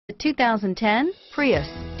2010 Prius.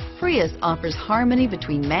 Prius offers harmony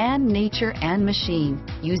between man, nature, and machine.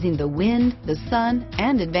 Using the wind, the sun,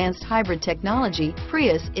 and advanced hybrid technology,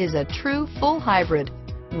 Prius is a true full hybrid.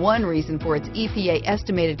 One reason for its EPA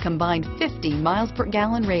estimated combined 50 miles per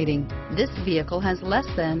gallon rating. This vehicle has less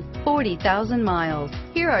than 40,000 miles.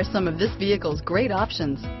 Here are some of this vehicle's great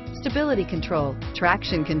options: stability control,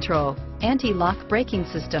 traction control, anti-lock braking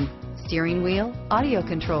system, steering wheel audio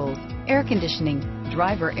controls, air conditioning,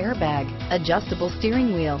 driver airbag, adjustable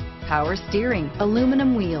steering wheel, power steering,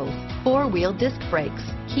 aluminum wheels, four-wheel disc brakes,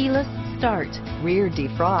 keyless start, rear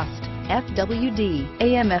defrost, FWD,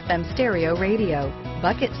 AM/FM stereo radio,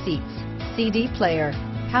 bucket seats, CD player,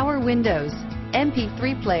 power windows,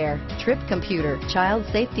 MP3 player, trip computer, child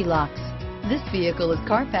safety locks. This vehicle is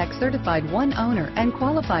Carfax certified one owner and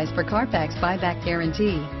qualifies for Carfax buyback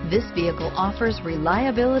guarantee. This vehicle offers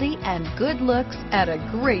reliability and good looks at a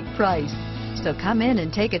great price. So come in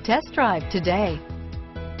and take a test drive today.